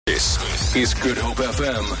This is Good Hope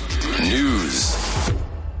FM News.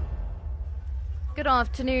 Good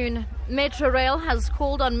afternoon. Metrorail has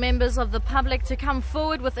called on members of the public to come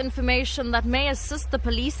forward with information that may assist the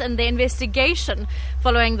police in their investigation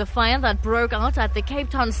following the fire that broke out at the Cape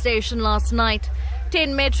Town station last night.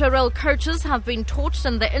 10 Metrorail coaches have been torched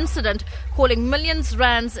in the incident, causing millions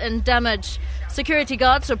rands in damage. Security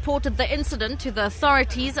guards reported the incident to the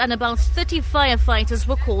authorities and about 30 firefighters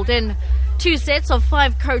were called in. 2 sets of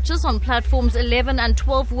 5 coaches on platforms 11 and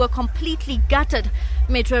 12 were completely gutted.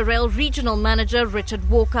 Metrorail Regional Manager Richard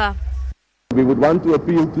Walker. We would want to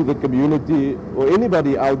appeal to the community or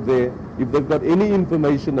anybody out there, if they've got any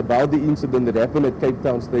information about the incident that happened at Cape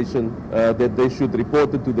Town Station, that they should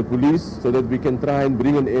report it to the police so that we can try and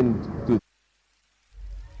bring an end to it.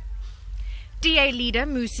 DA leader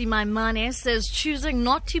Musi Maimane says choosing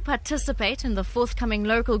not to participate in the forthcoming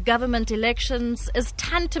local government elections is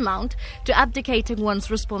tantamount to abdicating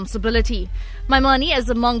one's responsibility. Maimane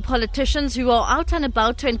is among politicians who are out and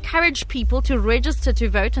about to encourage people to register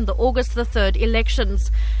to vote in the August the 3rd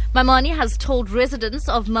elections. Maimane has told residents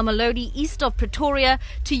of Mamelodi east of Pretoria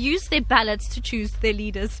to use their ballots to choose their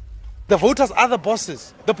leaders. The voters are the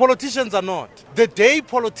bosses. The politicians are not. The day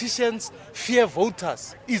politicians fear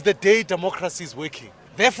voters is the day democracy is working.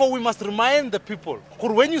 Therefore, we must remind the people,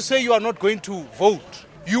 when you say you are not going to vote,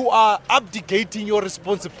 you are abdicating your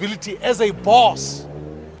responsibility as a boss.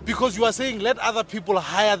 Because you are saying, let other people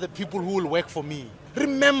hire the people who will work for me.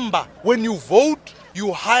 Remember, when you vote,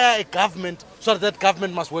 you hire a government so that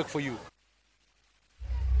government must work for you.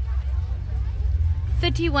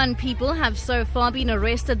 31 people have so far been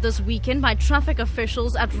arrested this weekend by traffic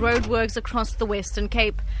officials at roadworks across the Western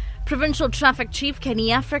Cape. Provincial Traffic Chief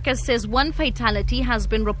Kenny Africa says 1 fatality has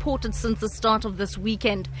been reported since the start of this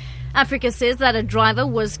weekend. Africa says that a driver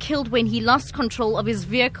was killed when he lost control of his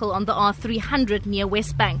vehicle on the R300 near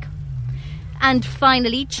Westbank. And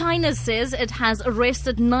finally, China says it has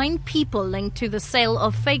arrested 9 people linked to the sale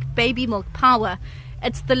of fake baby milk powder.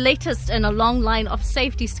 It's the latest in a long line of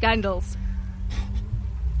safety scandals.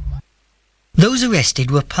 Those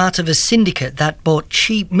arrested were part of a syndicate that bought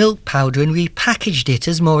cheap milk powder and repackaged it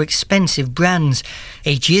as more expensive brands.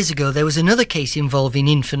 8 years ago, there was another case involving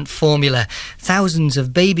infant formula. Thousands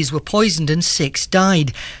of babies were poisoned and 6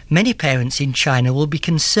 died. Many parents in China will be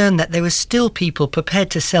concerned that there are still people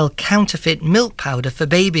prepared to sell counterfeit milk powder for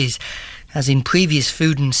babies. As in previous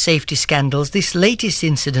food and safety scandals, this latest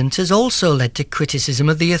incident has also led to criticism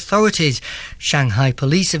of the authorities. Shanghai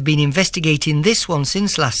police have been investigating this one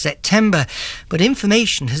since last September, but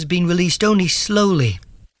information has been released only slowly.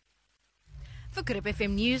 For Good Hope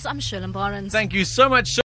FM News, I'm Shirley Barnes. Thank you so much.